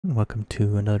everyone, welcome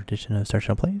to another edition of Star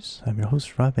Shadow Plays. I'm your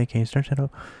host, Rob, aka Star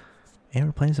Shadow, and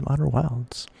we're playing some Outer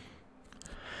Wilds.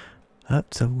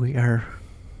 So we are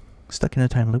stuck in a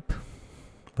time loop,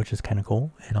 which is kind of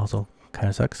cool, and also kind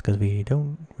of sucks because we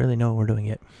don't really know what we're doing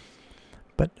yet.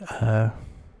 But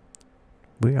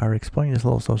we are exploring this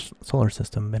little solar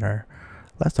system. In our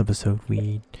last episode,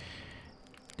 we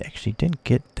actually didn't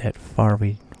get that far.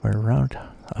 We were around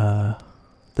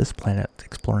this planet,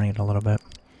 exploring it a little bit.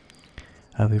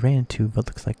 We ran into what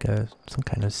looks like some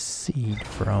kind of seed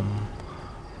from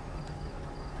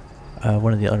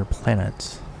one of the other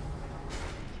planets.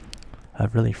 A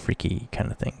really freaky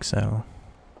kind of thing, so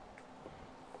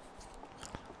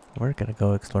we're gonna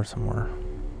go explore some more.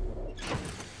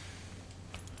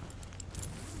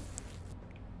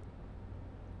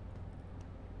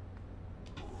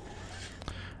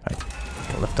 Alright,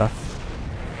 get lift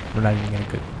off. We're not even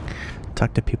gonna go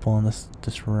talk to people on this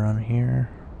around here.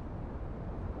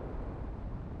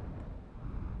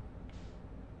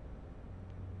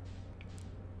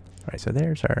 Alright, so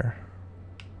there's our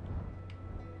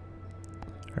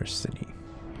city.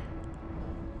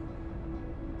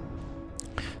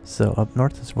 So up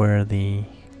north is where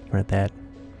that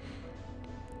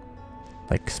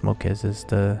like smoke is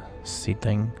the seed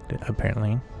thing,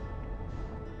 apparently.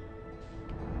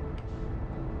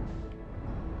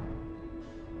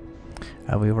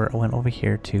 We went over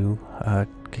here to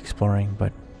exploring,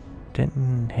 but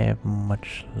didn't have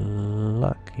much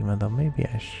luck, even though maybe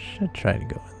I should try to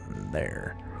go in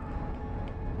there.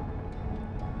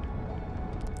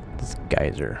 This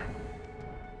geyser.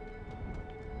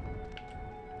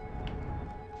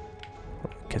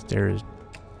 Because there's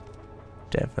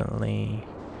definitely...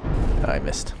 Oh, I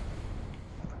missed.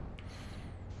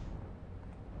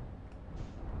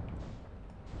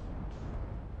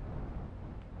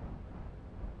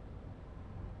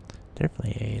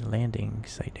 Definitely a landing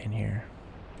site in here.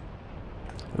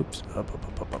 Oops. Up.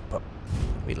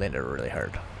 We landed really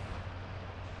hard.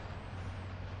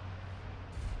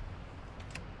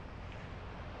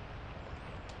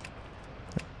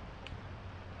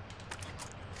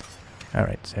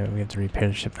 Alright, so we have to repair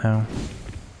the ship now.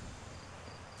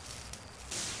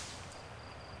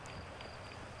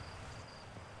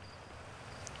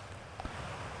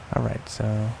 Alright,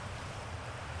 so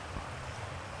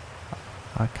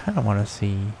I kind of want to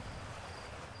see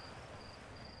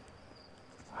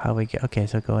how we get. Okay,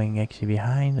 so going actually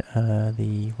behind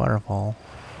the waterfall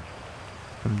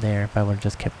from there. If I would have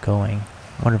just kept going,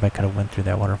 I wonder if I could have went through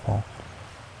that waterfall.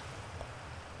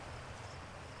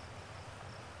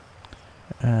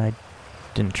 I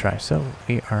didn't try, so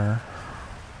we are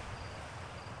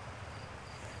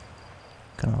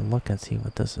gonna look and see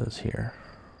what this is here.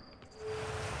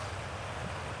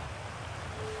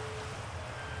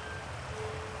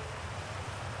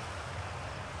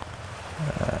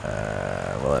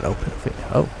 Will it open?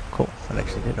 Oh, cool. It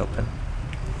actually did open.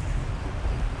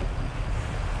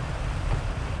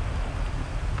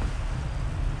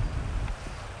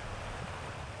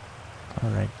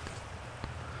 Alright.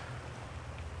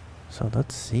 So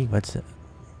let's see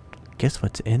guess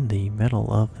what's in the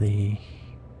middle of the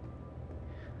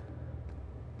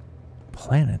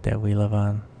planet that we live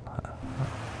on.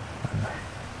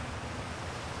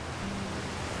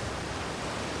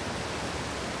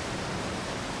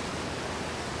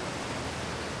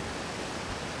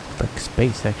 Like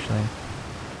space, actually.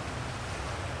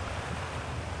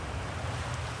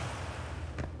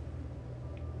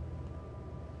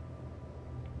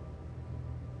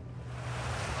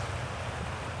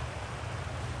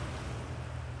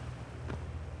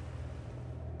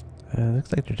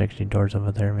 Looks like there's actually doors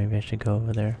over there. Maybe I should go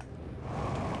over there.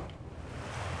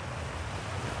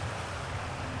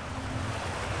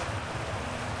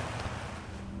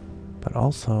 But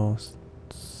also,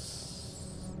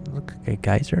 look like a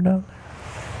geyser down there.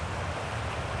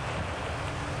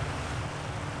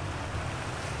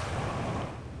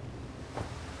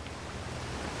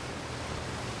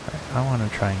 Right, I want to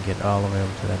try and get all the way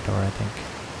over to that door, I think.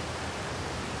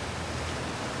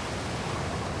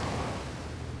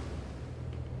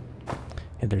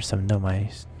 Yeah, there's some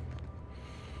Nomai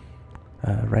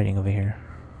writing over here.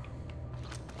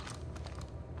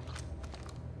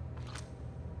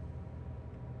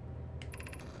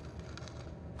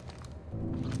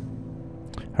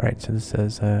 Alright, so this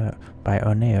says, by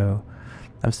Oneo,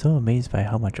 I'm still amazed by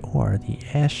how much ore the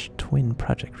Ash Twin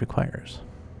project requires.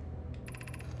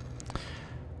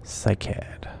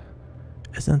 Cycad.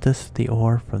 Isn't this the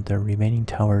ore from the remaining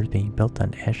towers being built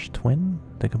on Ash Twin?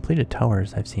 The completed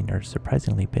towers I've seen are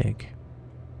surprisingly big.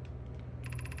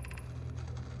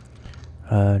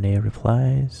 Nea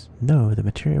replies, no, the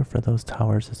material for those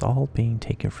towers is all being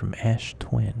taken from Ash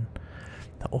Twin.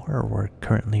 The ore we're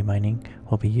currently mining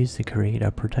will be used to create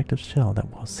a protective shell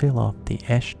that will seal off the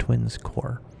Ash Twin's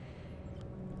core.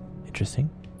 Interesting.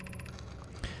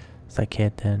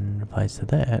 Psycat then replies to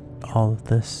that, all of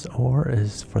this ore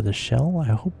is for the shell.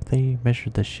 I hope they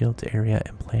measured the shield's area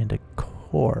and planned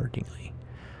accordingly.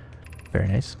 Very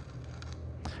nice.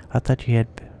 I thought you had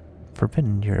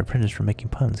forbidden your apprentice from making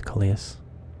puns, Coleus.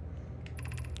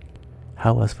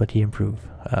 How else would he improve?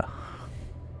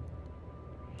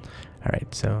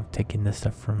 Alright, so taking this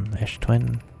stuff from Ash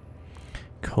Twin.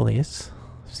 Coleus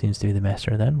seems to be the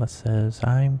master then, but says,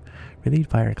 I'm relieved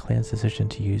by our clan's decision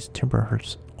to use Timber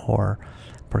Hearth's ore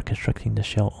for constructing the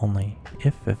shell only.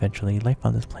 If eventually life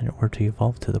on this planet were to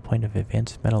evolve to the point of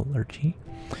advanced metallurgy,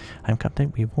 I'm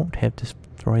confident we won't have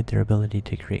destroyed their ability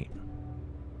to create.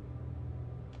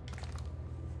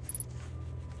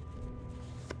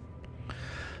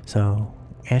 So,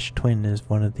 Ash Twin is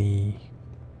one of the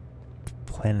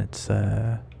planets,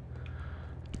 the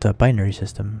binary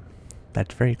system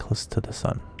that's very close to the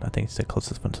sun. I think it's the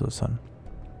closest one to the sun.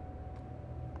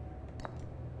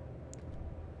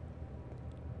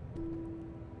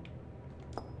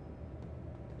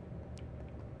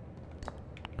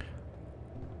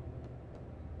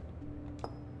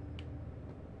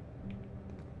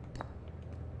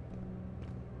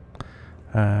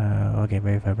 Okay,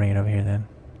 maybe if I bring it over here then.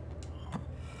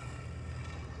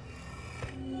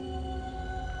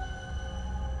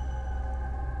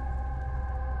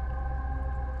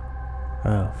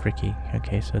 Oh, freaky.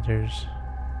 Okay, so there's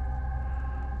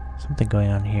something going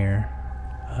on here.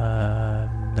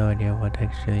 No idea what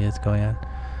actually is going on.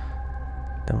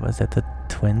 Was that the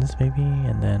twins maybe?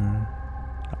 And then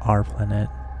our planet.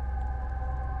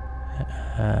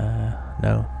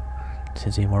 No.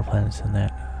 Should see more planets than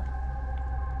that.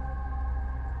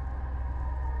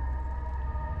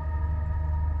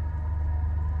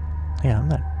 Yeah, I'm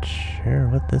not sure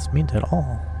what this means at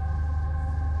all.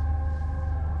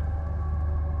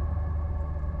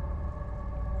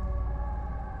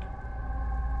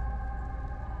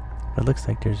 It looks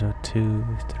like there's a 2,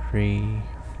 3,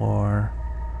 4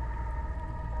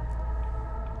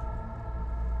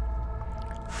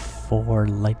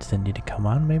 lights that need to come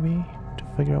on maybe to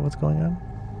figure out what's going on.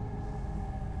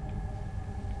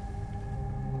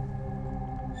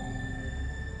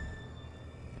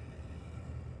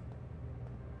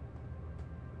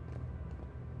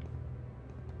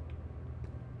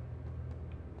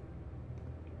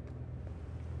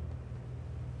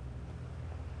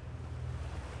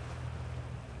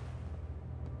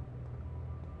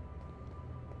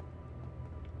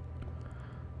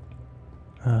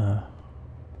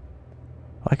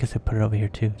 I guess I put it over here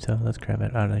too, so let's grab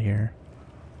it out of here.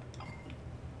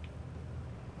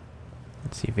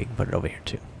 Let's see if we can put it over here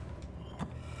too.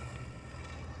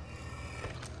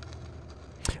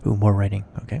 Ooh, more writing,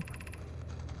 okay.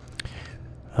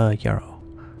 Yarrow.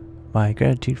 My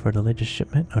gratitude for the latest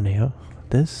shipment, Oneo.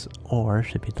 This ore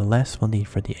should be the last we'll need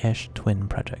for the Ash Twin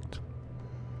project.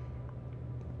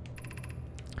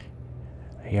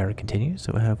 Yara continues,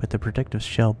 with the protective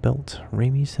shell built,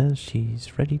 Raimi says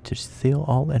she's ready to seal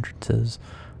all entrances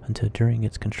until during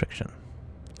its construction.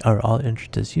 Or all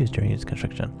entrances used during its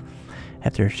construction.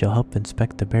 After, she'll help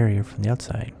inspect the barrier from the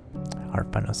outside. Our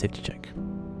final safety check.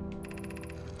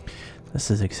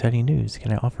 This is exciting news.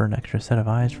 Can I offer an extra set of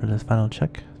eyes for this final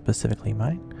check, specifically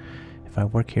mine? If my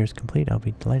work here is complete, I'll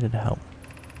be delighted to help.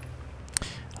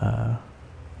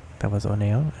 That was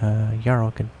Oneo.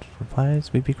 Yarrow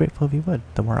replies, we'd be grateful if you would.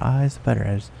 The more eyes, the better,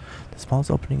 as the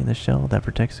smallest opening in the shell that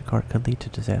protects the core could lead to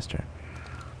disaster.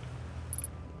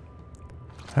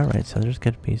 Alright, so there's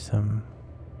going to be some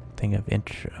thing of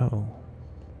intro. Oh.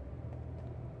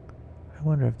 I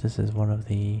wonder if this is one of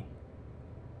the...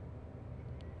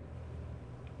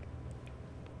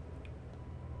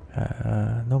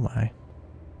 no my.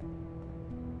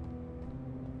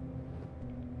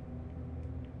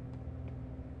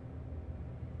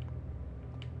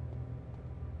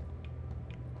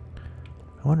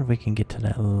 I wonder if we can get to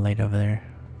that light over there.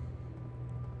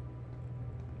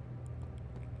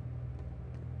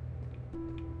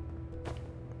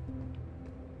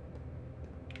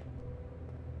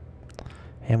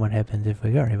 And what happens if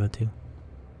we are able to?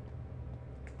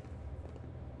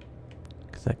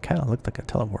 Because that kind of looked like a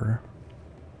teleporter.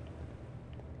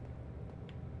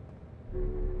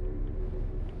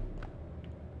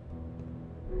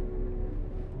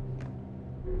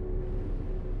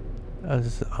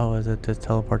 Oh, is it just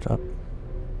teleports up?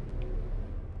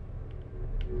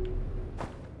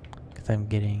 Because I'm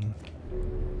getting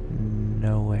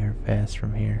nowhere fast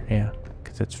from here. Yeah,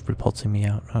 Because it's repulsing me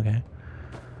out. Okay.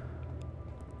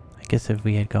 I guess if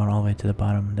we had gone all the way to the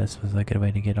bottom, this was a good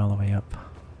way to get all the way up.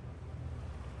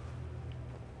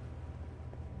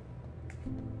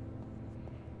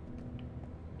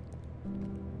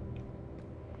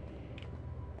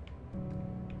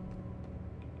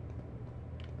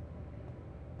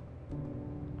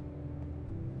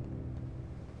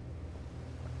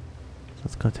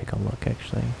 Let's go take a look,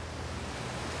 actually.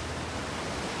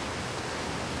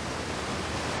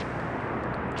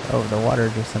 Oh, the water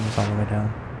just sent us all the way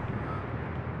down.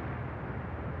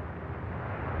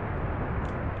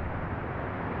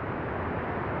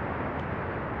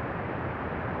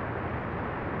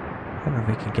 I wonder if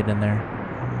we could get in there.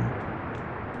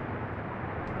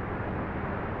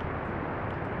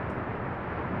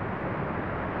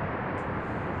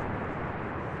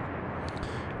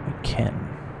 We can.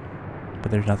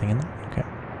 But there's nothing in there? Okay.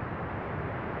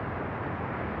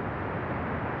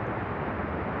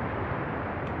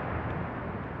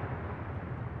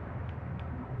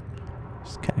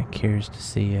 Just kind of curious to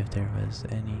see if there was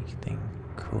anything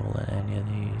cool in any of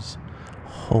these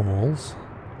holes.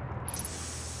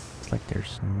 Looks like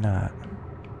there's not.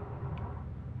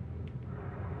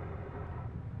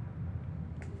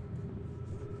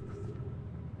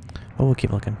 Oh, we'll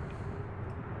keep looking.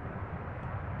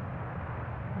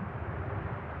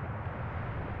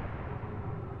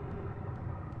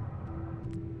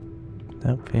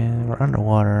 Nope, yeah, we're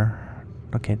underwater.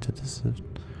 Okay, so this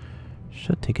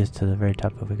should take us to the very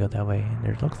top if we go that way.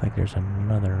 There looks like there's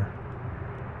another.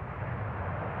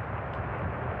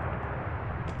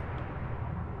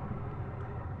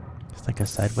 It's like a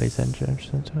sideways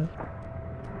entrance into it.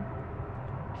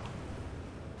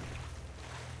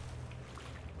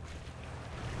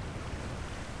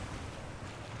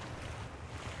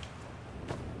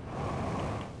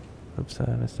 Oops,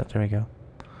 I missed that. There we go.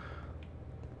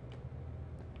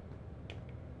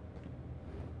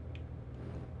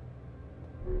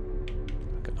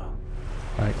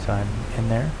 Alright, so I'm in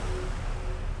there.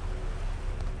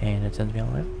 And it sends me all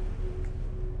the way up.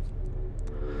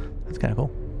 That's kind of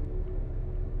cool.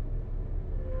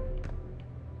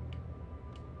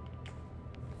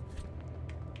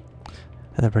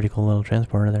 That's a pretty cool little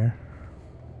transporter there.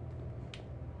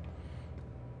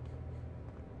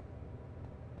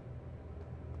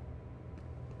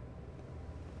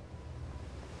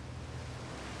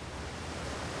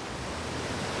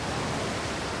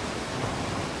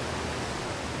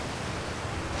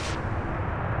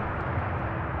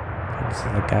 This is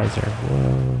the geyser.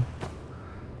 Whoa.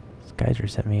 This geyser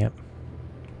set me up.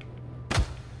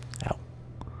 Ow.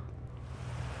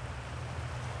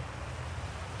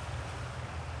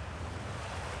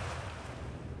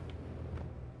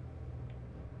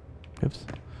 Oops.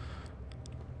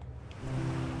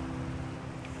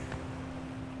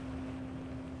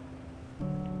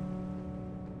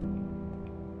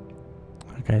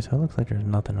 Okay, so it looks like there's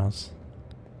nothing else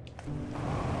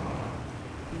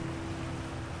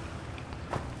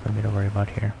for me to worry about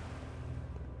here.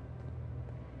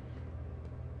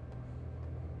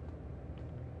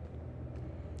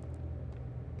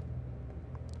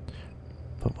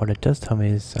 But what it does tell me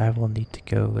is I will need to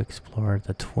go explore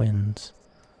the twins.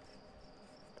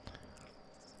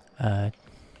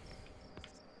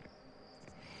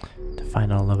 To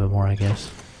find out a little bit more, I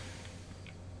guess.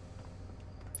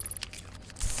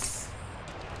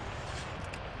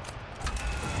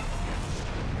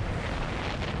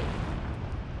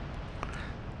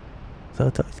 So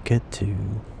it's always good to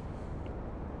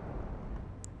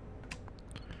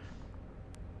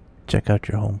check out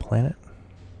your home planet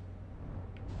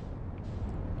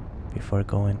before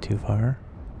going too far.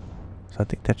 So I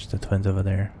think that's the twins over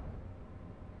there.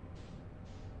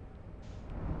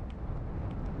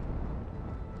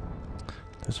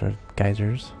 Those are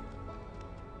geysers.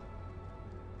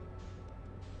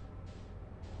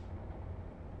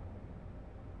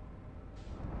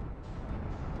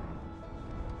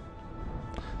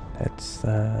 That's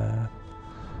our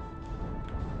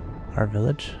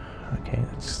village. Okay,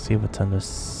 let's see what's on this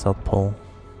South Pole.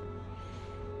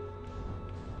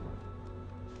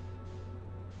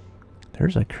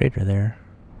 There's a crater there.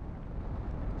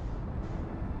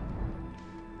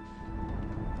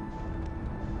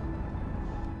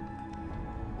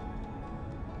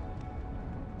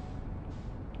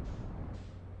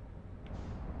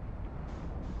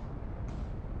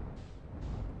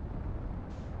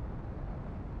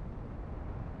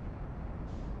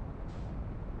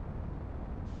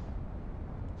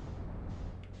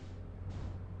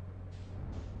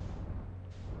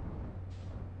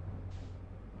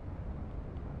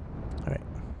 Alright,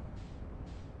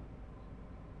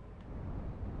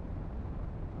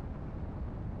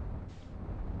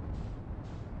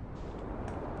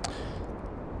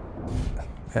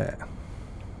 Uh,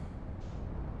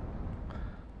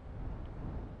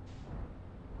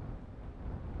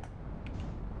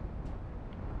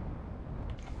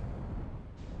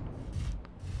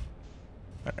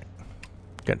 Alright,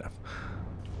 good enough.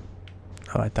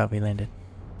 Oh, I thought we landed.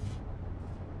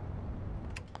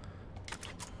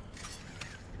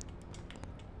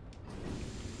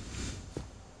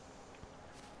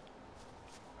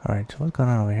 Alright, so what's going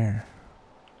on over here?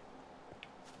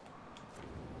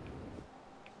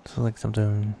 This is like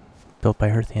something built by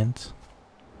Hearthians.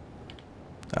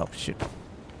 Oh, shoot.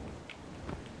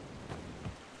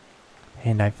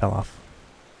 And I fell off.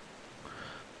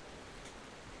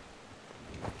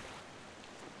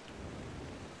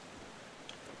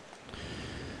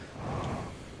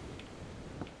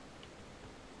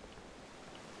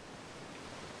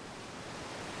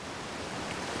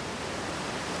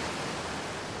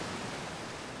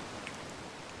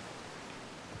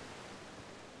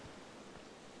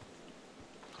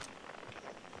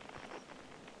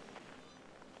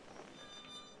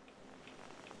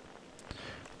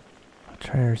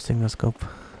 Try our signal scope.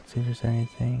 See if there's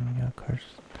anything. Of course,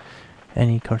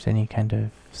 any kind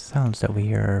of sounds that we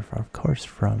hear, are, of course,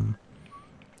 from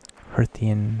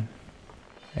Hearthian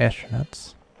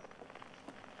astronauts.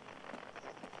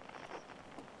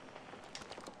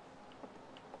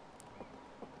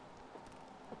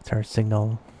 It's our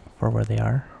signal for where they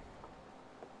are.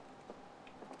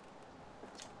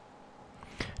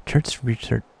 Chert's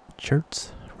research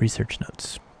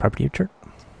notes. Property of Chert.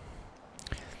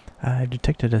 I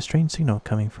detected a strange signal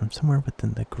coming from somewhere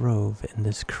within the grove in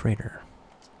this crater.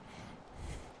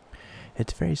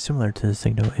 It's very similar to the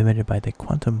signal emitted by the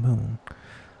quantum moon,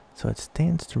 so it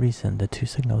stands to reason the two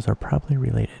signals are probably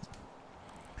related.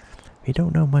 We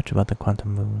don't know much about the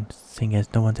quantum moon, seeing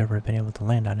as no one's ever been able to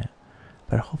land on it,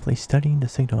 but hopefully studying the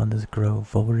signal in this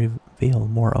grove will reveal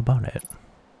more about it.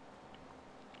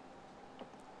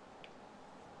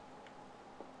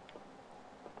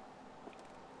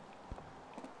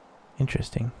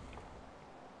 Interesting.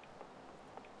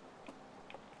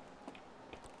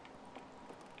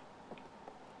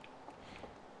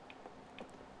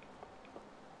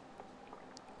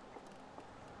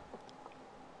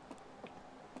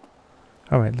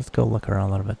 Alright, let's go look around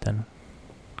a little bit then,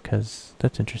 because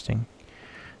that's interesting.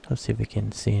 Let's see if we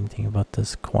can see anything about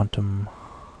this quantum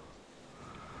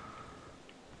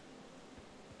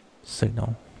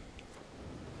signal.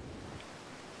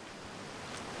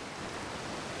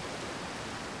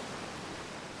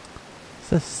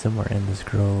 It says somewhere in this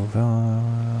grove.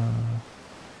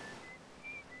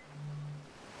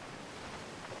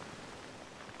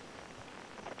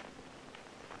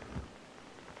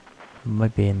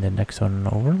 Might be in the next one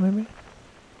over, maybe?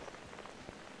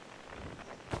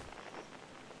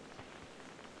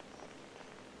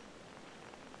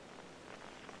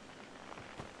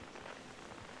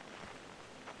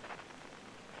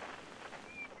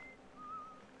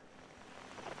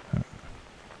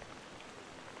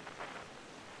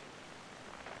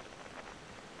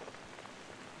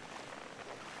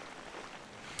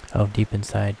 Oh, deep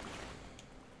inside.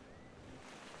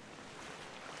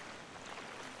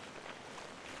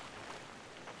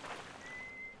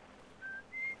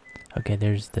 Okay,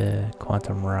 there's the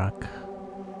quantum rock.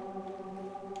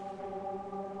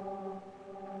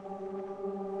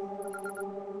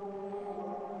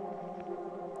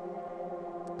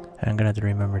 I'm gonna have to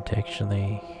remember to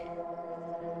actually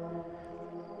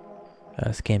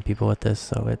scan people with this,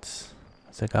 so is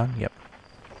it gone? Yep.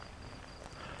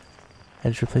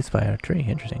 And it's replaced by a tree.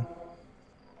 Interesting.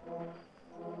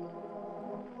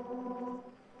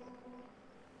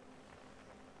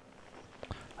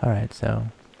 Alright, so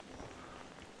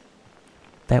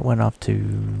that went off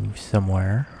to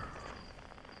somewhere.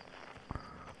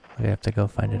 We have to go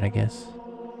find it, I guess.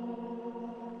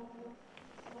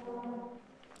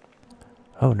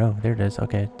 Oh no, there it is.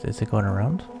 Okay, is it going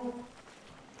around?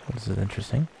 This is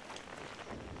interesting.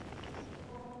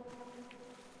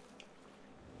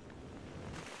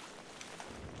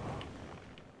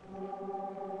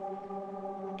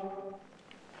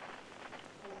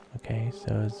 Okay,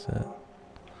 so it's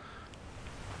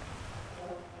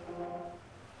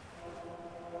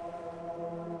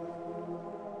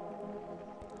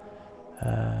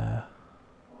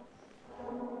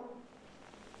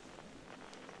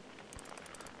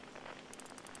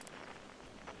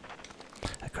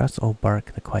across old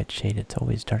bark, the quiet shade, it's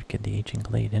always dark in the aging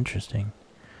glade. Interesting.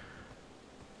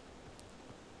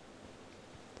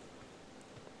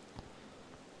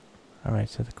 Alright,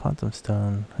 so the quantum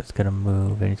stone is going to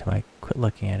move anytime I quit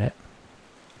looking at it.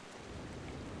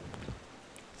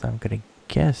 So I'm going to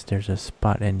guess there's a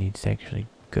spot it needs to actually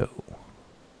go.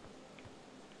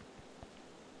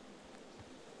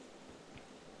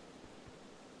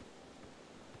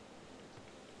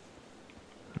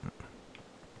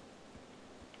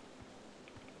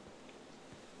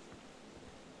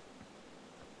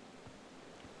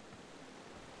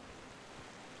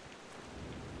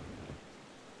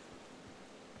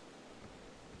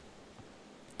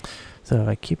 So if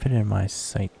I keep it in my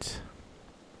sight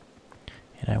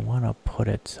and I want to put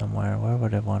it somewhere, where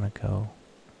would I want to go?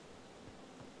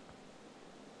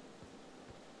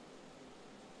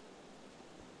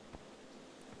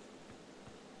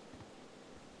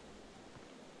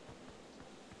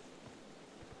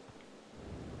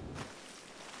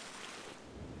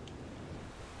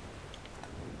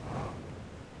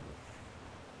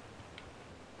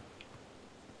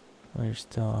 There's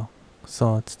still,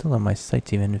 so it's still in my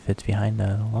sights even if it's behind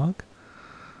the log.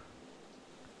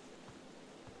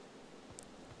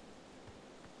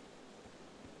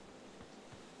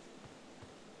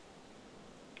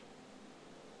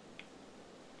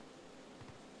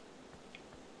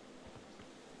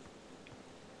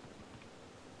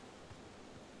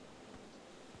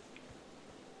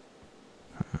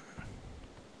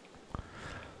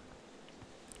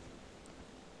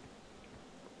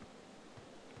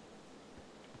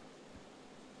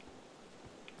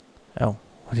 Oh,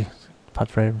 what do you,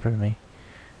 popped right in front of me.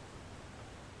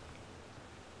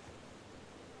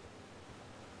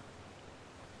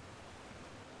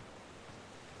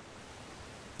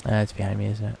 It's behind me,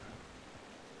 isn't it?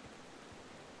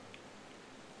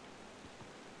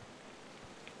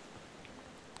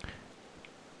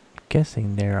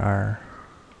 Guessing there are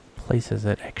places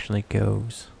that actually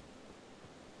goes.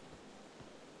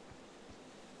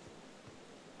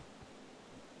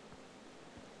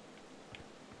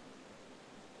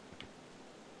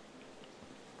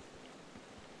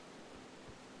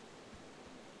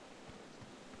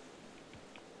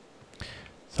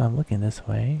 So I'm looking this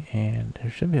way, and I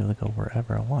should be able to go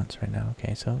wherever I want right now.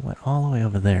 Okay, so it went all the way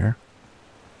over there.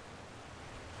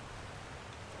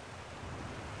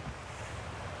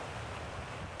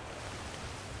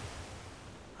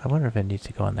 I wonder if it needs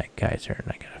to go on that geyser,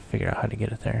 and I gotta figure out how to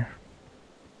get it there.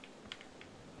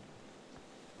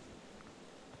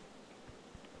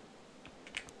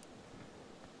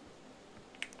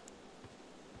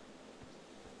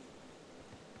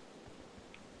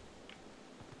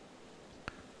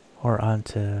 Or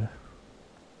onto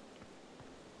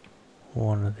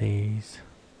one of these.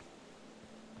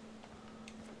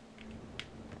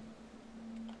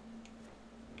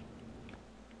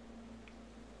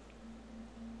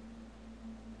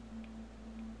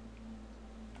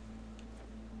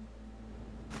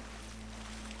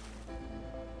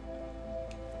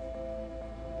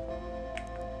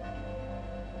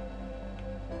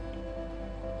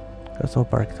 Those old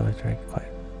bark though is very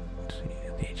quiet. Let's see,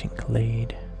 the ancient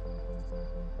glade.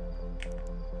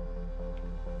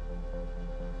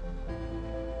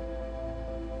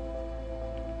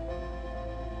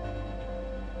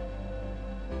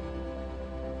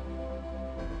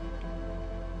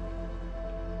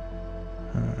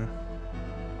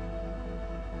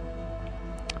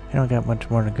 I don't got much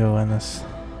more to go on this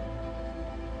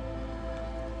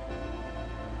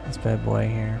bad boy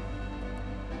here.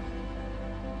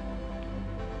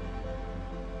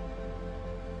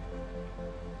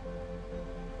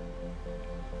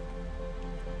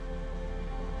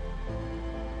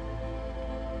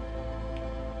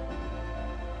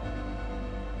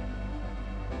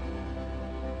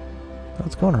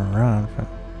 What's going around?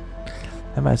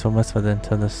 I might as well mess with it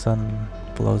until the sun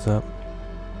blows up.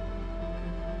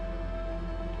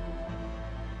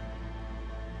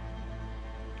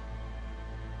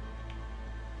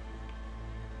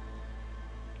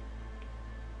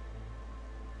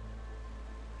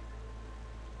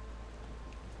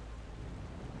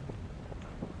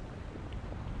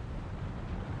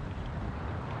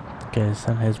 Okay, the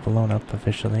sun has blown up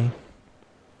officially.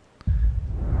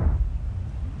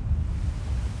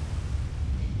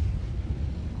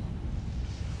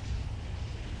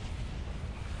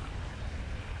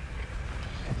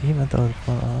 Even though it's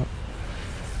blown up.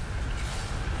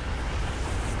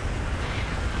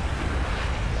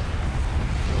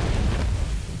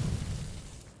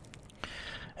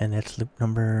 And that's loop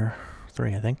number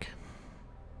 3, I think.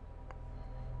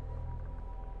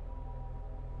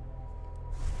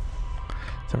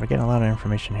 So we're getting a lot of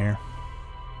information here.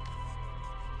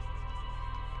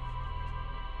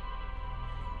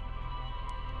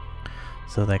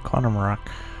 So that quantum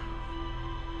rock.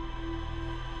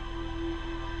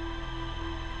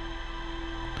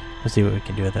 Let's see what we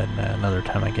can do with that another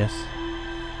time, I guess.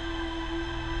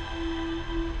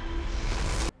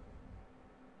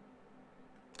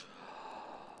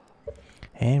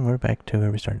 And we're back to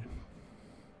where we started.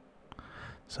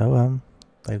 So,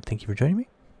 thank you for joining me.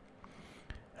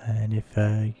 And if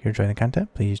you're enjoying the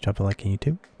content, please drop a like on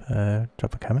YouTube,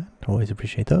 drop a comment. Always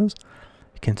appreciate those.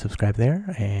 You can subscribe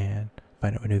there and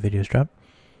find out when new videos drop.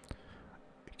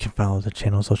 You can follow the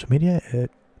channel on social media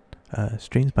at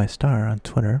Streams by Star on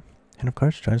Twitter, And of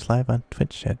course, join us live on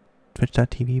Twitch at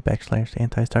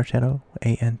twitch.tv/anti-starshadow,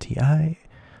 ANTI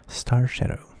Star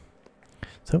Shadow.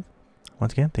 So,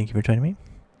 once again, thank you for joining me,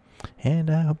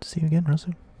 and I hope to see you again real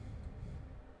soon.